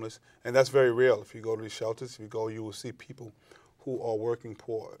being homeless, and that's very real. If you go to these shelters, if you go, you will see people who are working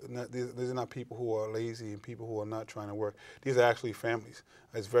poor. These are not people who are lazy and people who are not trying to work. These are actually families.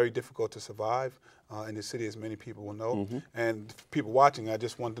 It's very difficult to survive in the city, as many people will know. And people watching, I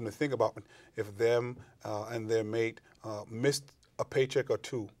just want them to think about if them and their mate missed a paycheck or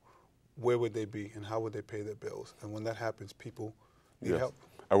two, where would they be and how would they pay their bills? And when that happens, people need help.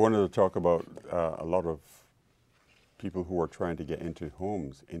 I wanted to talk about a lot of people who are trying to get into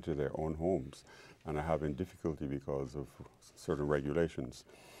homes, into their own homes, and are having difficulty because of certain regulations.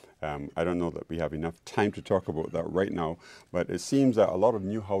 I don't know that we have enough time to talk about that right now, but it seems that a lot of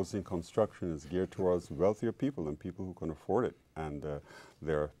new housing construction is geared towards wealthier people and people who can afford it. And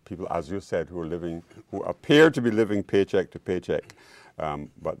there are people, as you said, who appear to be living paycheck to paycheck,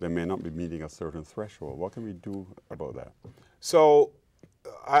 but they may not be meeting a certain threshold. What can we do about that? So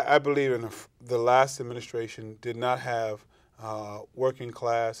I believe in the last administration did not have working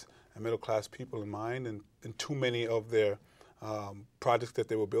class and middle class people in mind, and too many of their projects that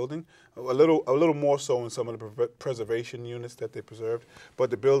they were building. A little more so in some of the preservation units that they preserved, but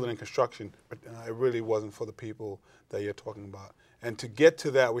the building and construction, it really wasn't for the people that you're talking about. And to get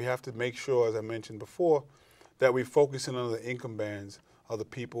to that, we have to make sure, as I mentioned before, that we focus in on the income bands of the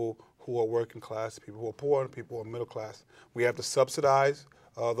people who are working class, people who are poor, and people who are middle class. We have to subsidize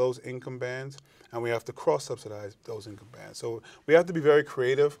those income bands, and we have to cross-subsidize those income bands. So we have to be very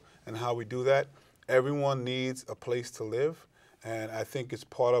creative in how we do that. Everyone needs a place to live, and I think it's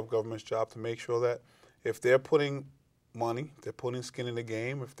part of government's job to make sure that if they're putting money, they're putting skin in the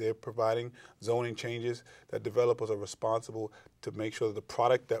game, if they're providing zoning changes, that developers are responsible to make sure that the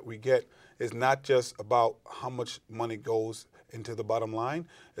product that we get is not just about how much money goes into the bottom line.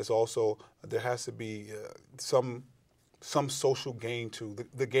 It's also, there has to be some social gain too.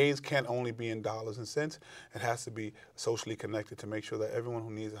 The gains can't only be in dollars and cents. It has to be socially connected to make sure that everyone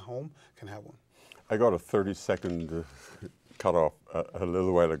who needs a home can have one. I got a 30-second cut off a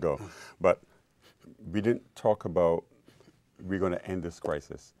little while ago, but we didn't talk about we're going to end this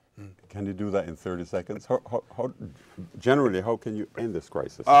crisis. Can you do that in 30 seconds? Generally, how can you end this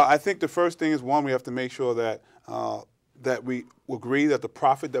crisis? I think the first thing is, one, we have to make sure that that we agree that the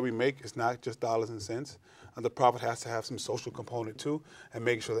profit that we make is not just dollars and cents. And the profit has to have some social component too, and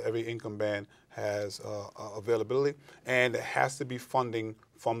make sure that every income band has availability. And it has to be funding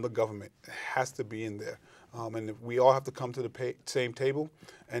from the government. It has to be in there. And we all have to come to the same table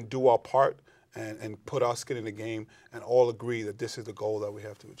and do our part and put our skin in the game and all agree that this is the goal that we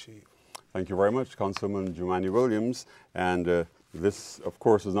have to achieve. Thank you very much, Councilman Jumaane Williams. And this, of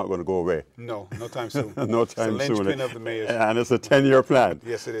course, is not going to go away. No time soon. No time soon. It's the linchpin of the mayor's. And it's a 10-year plan.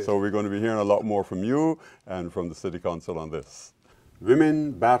 Yes, it is. So we're going to be hearing a lot more from you and from the City Council on this.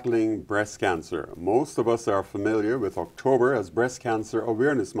 Women battling breast cancer. Most of us are familiar with October as Breast Cancer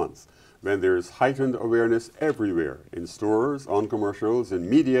Awareness Month, when there is heightened awareness everywhere, in stores, on commercials, in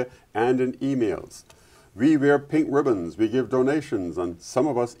media, and in emails. We wear pink ribbons, we give donations, and some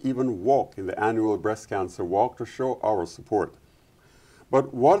of us even walk in the annual breast cancer walk to show our support.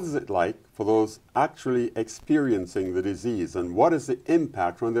 But what is it like for those actually experiencing the disease, and what is the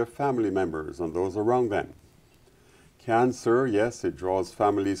impact on their family members and those around them? Cancer, yes, it draws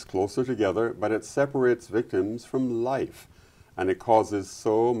families closer together, but it separates victims from life, and it causes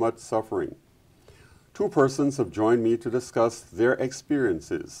so much suffering. Two persons have joined me to discuss their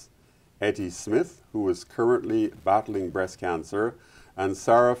experiences. Etty Smith, who is currently battling breast cancer, and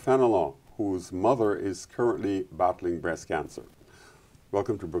Sarah Fenelon, whose mother is currently battling breast cancer.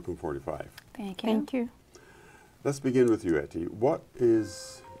 Welcome to Brooklyn 45. Thank you. Thank you. Let's begin with you, Etty. What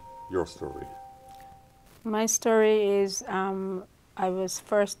is your story? My story is I was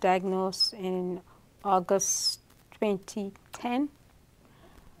first diagnosed in August 2010,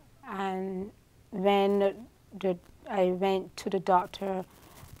 and when I went to the doctor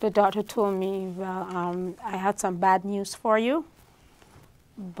told me, well, I had some bad news for you,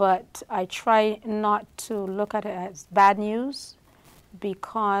 but I try not to look at it as bad news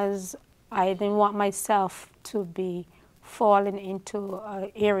because I didn't want myself to be falling into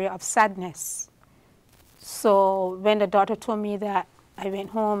an area of sadness. So when the doctor told me that, I went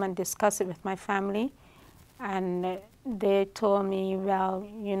home and discussed it with my family, and they told me, well,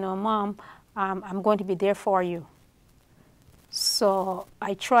 you know, Mom, I'm going to be there for you. So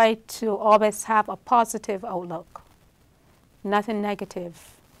I try to always have a positive outlook, nothing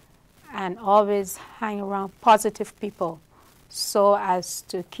negative, and always hang around positive people so as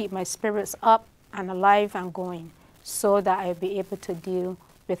to keep my spirits up and alive and going so that I'll be able to deal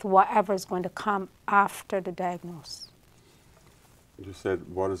with whatever is going to come after the diagnosis. You said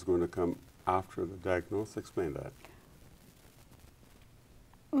what is going to come after the diagnosis. Explain that.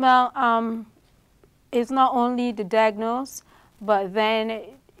 Well, it's not only the diagnosis, but then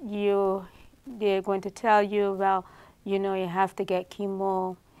they're going to tell you, well, you know, you have to get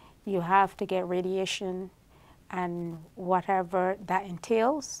chemo, you have to get radiation, and whatever that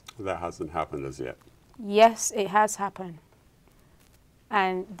entails. That hasn't happened as yet. Yes, it has happened.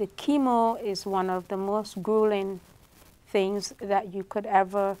 And the chemo is one of the most grueling things that you could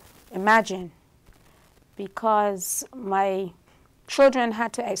ever imagine, because my children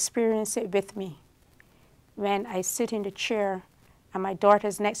had to experience it with me. When I sit in the chair and my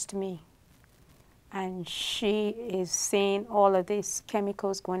daughter's next to me, and she is seeing all of these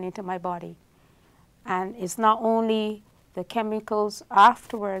chemicals going into my body. And it's not only the chemicals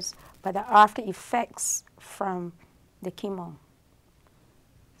afterwards, but the after effects from the chemo.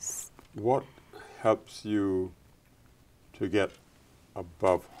 What helps you to get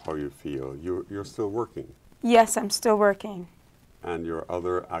above how you feel? You're still working. Yes, I'm still working. And your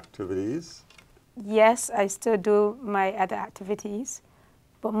other activities? Yes, I still do my other activities.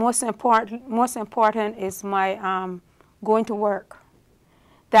 But most important is my going to work.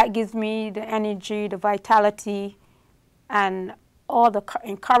 That gives me the energy, the vitality, and all the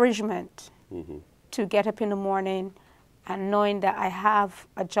encouragement to get up in the morning and knowing that I have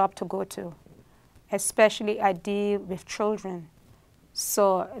a job to go to. Especially I deal with children.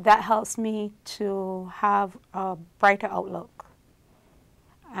 So that helps me to have a brighter outlook.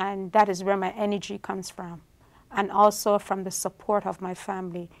 And that is where my energy comes from. And also from the support of my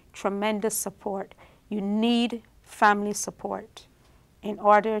family, tremendous support. You need family support in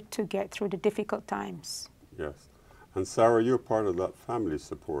order to get through the difficult times. Yes. And Sarah, you're part of that family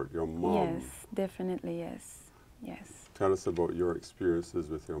support, your mom. Yes, definitely, yes. Yes. Tell us about your experiences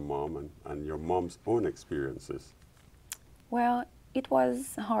with your mom and your mom's own experiences. Well, it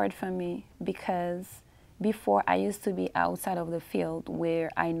was hard for me because before I used to be outside of the field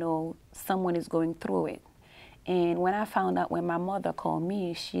where I know someone is going through it. And when I found out, when my mother called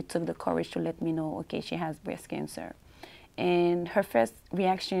me, she took the courage to let me know, okay, she has breast cancer. And her first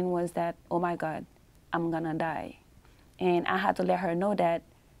reaction was that, oh my God, I'm gonna die. And I had to let her know that,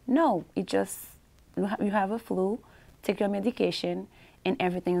 no, it just, you have a flu, take your medication, and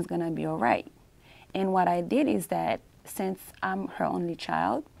everything's gonna be all right. And what I did is that, since I'm her only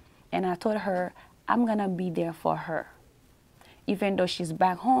child, and I told her, I'm gonna be there for her, even though she's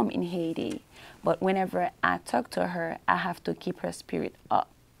back home in Haiti. But whenever I talk to her, I have to keep her spirit up.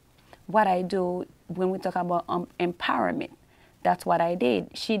 What I do when we talk about empowerment, that's what I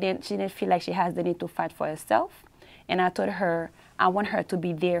did. She didn't feel like she has the need to fight for herself. And I told her, I want her to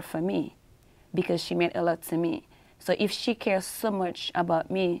be there for me because she meant a lot to me. So if she cares so much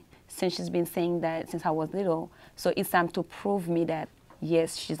about me, since she's been saying that since I was little, so it's time to prove me that,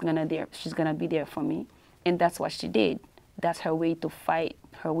 yes, she's gonna be there for me. And that's what she did. That's her way to fight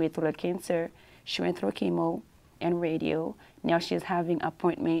her way through the cancer. She went through chemo and radio. Now she's having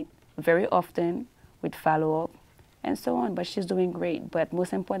appointment very often with follow-up, and so on. But she's doing great. But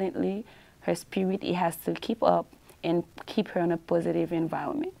most importantly, her spirit, it has to keep up and keep her in a positive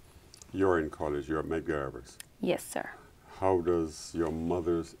environment. You're in college, you're at Medgar Evers. Yes, sir. How does your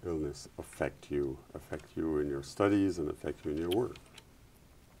mother's illness affect you in your studies and affect you in your work?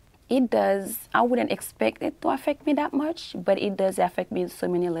 It does. I wouldn't expect it to affect me that much, but it does affect me in so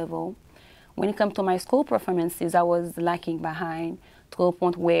many levels. When it comes to my school performances, I was lacking behind to a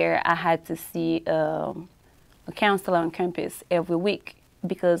point where I had to see a counselor on campus every week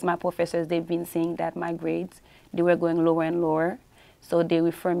because my professors, they've been seeing that my grades, they were going lower and lower. So they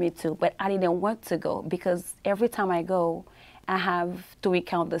refer me to, but I didn't want to go because every time I go, I have to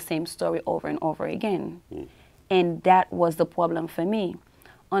recount the same story over and over again. And that was the problem for me.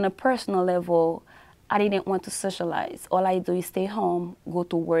 On a personal level, I didn't want to socialize. All I do is stay home, go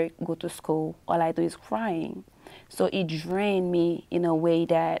to work, go to school. All I do is crying. So it drained me in a way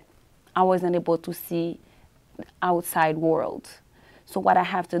that I wasn't able to see the outside world. So what I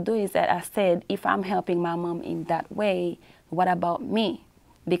have to do is that I said, if I'm helping my mom in that way, what about me?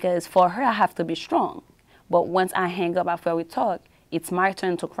 Because for her, I have to be strong. But once I hang up after we talk, it's my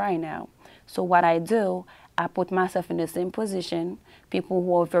turn to cry now. So what I do, I put myself in the same position, people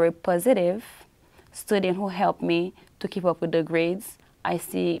who are very positive, students who help me to keep up with the grades. I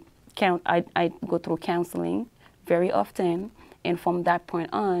go through counseling very often, and from that point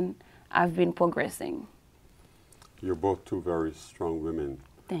on, I've been progressing. You're both two very strong women.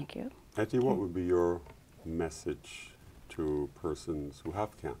 Thank you. Etty, what would be your message to persons who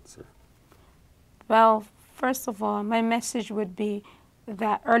have cancer? Well, first of all, my message would be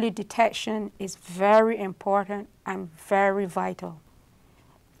that early detection is very important and very vital.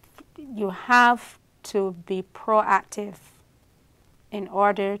 You have to be proactive in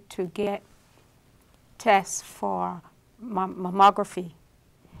order to get tests for mammography.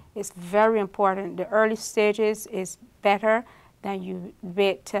 It's very important. The early stages is better than you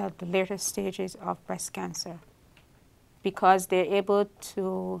wait till the later stages of breast cancer because you're able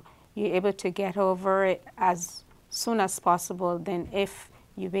to get over it as soon as possible than if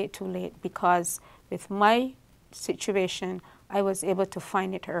you wait too late, because with my situation, I was able to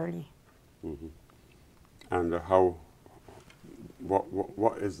find it early. Mm-hmm. And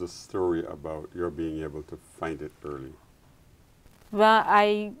what is the story about your being able to find it early? Well,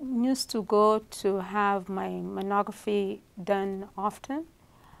 I used to go to have my mammography done often,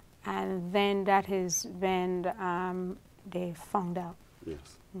 and then that is when they found out.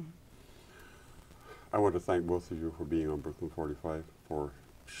 Yes. Mm-hmm. I want to thank both of you for being on Brooklyn 45, for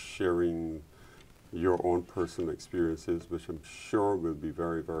sharing your own personal experiences, which I'm sure will be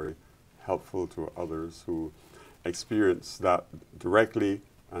very, very helpful to others who experience that directly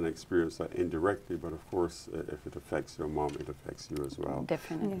and experience that indirectly. But of course, if it affects your mom, it affects you as well.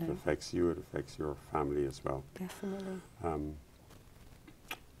 Definitely. If it affects you, it affects your family as well. Definitely.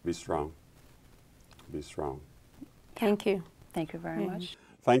 Be strong. Be strong. Thank you. Thank you very much.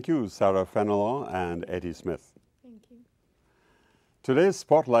 Thank you, Sarah Fenelon and Etty Smith. Thank you. Today's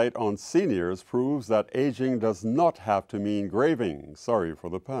spotlight on seniors proves that aging does not have to mean graving. Sorry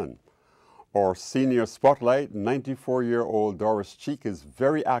for the pun. Our senior spotlight, 94-year-old Doris Cheek, is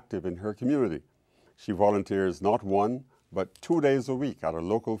very active in her community. She volunteers not 1, but 2 days a week at a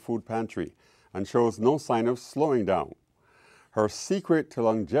local food pantry and shows no sign of slowing down. Her secret to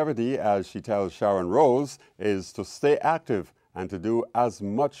longevity, as she tells Sharon Rose, is to stay active and to do as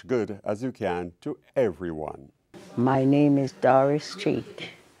much good as you can to everyone. My name is Doris Cheek,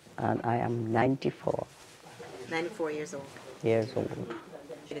 and I am 94 94 years old. years old.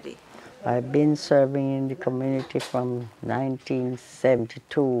 Community. I've been serving in the community from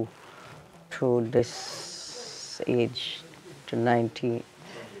 1972 to this age, to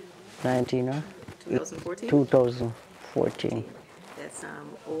 2014. That's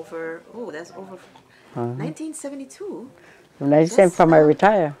over, that's over 1972. From I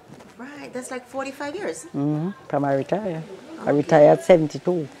retire. Right, that's like 45 years. From I retire. Okay. I retired at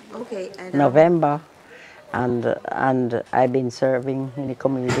 72, Okay. And, November, and I've been serving in the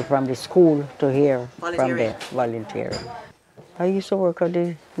community from the school to here, from there, volunteering. I used to work at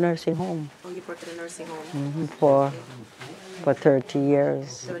the nursing home. Oh, you worked at a nursing home? For 30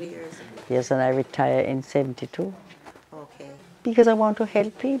 years. 30 years. Yes, and I retired in 72. Okay. Because I want to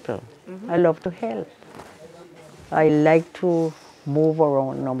help people. I love to help. I like to move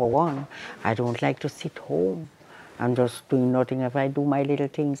around, number one. I don't like to sit home and just doing nothing. If I do my little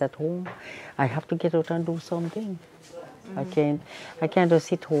things at home, I have to get out and do something. I can't just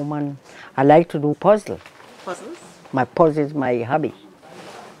sit home, and I like to do puzzles. Puzzles? My puzzle is my hobby.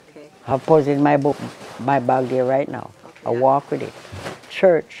 Okay. I have puzzles in my book, my bag there right now. Okay. I walk with it.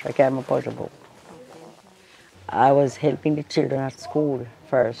 Church, I carry my puzzle book. Okay. I was helping the children at school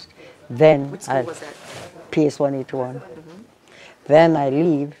first. Then Which school was that? PS 181. Then I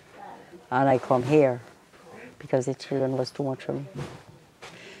leave and I come here because the children was too much for me.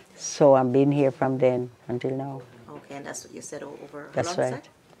 So I've been here from then until now. Okay, and that's what you said over, That's how long is right.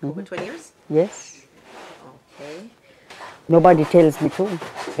 that? Over 20 years? Yes. Okay. Nobody tells me to.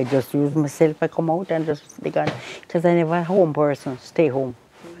 I just use myself. I come out and just be gone. Because I never a home person, stay home.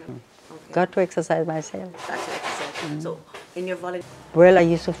 Okay. Got to exercise myself. That's what I said. So, in your volunteer, Well, I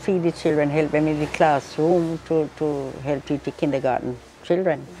used to feed the children, help them in the classroom to help teach the kindergarten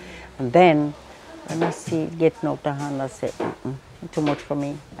children. And then, when I see it getting out of hand, I say, too much for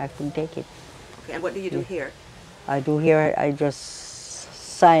me. I couldn't take it. okay, and what do you do here? I do here, I just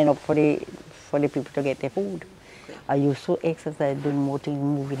sign up for the people to get their food. Okay. I used to exercise, doing more things,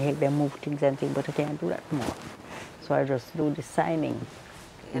 moving, help them move things and things, but I can't do that more. So I just do the signing,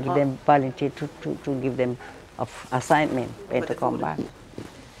 And give how- them volunteer to give them a assignment and What to the come food? back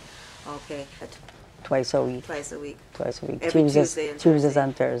Okay, twice a week. twice a week. Twice a week. Every Tuesdays, Tuesday and Tuesdays Thursday.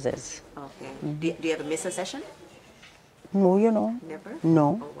 and Thursdays. Okay. Do you ever miss a session? No, you know. Never?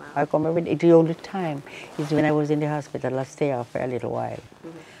 No. Oh, wow. I come every day. The only time is when I was in the hospital. I stay off for a little while.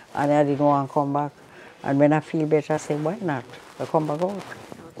 And I didn't want to come back. And when I feel better, I say, why not? I come back out.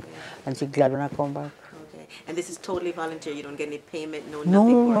 Okay. And she's glad when I come back. Okay. And this is totally volunteer. You don't get any payment, No, nothing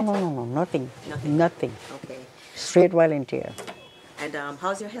for no, it? no, no, no, nothing. Nothing? Nothing. Okay. Straight volunteer. And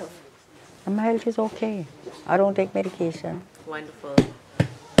how's your health? And my health is okay. I don't take medication. Wonderful.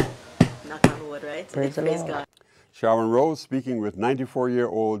 Knock on wood, right? Praise the Lord. God. Sharon Rose speaking with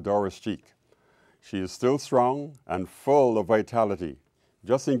 94-year-old Doris Cheek. She is still strong and full of vitality.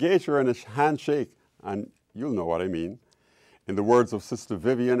 Just engage her in a handshake and you'll know what I mean. In the words of Sister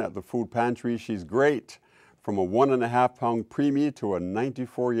Vivian at the food pantry, she's great. From a 1.5-pound preemie to a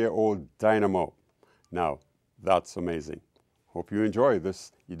 94-year-old dynamo. Now, that's amazing. Hope you enjoy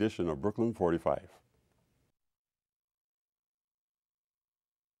this edition of Brooklyn 45.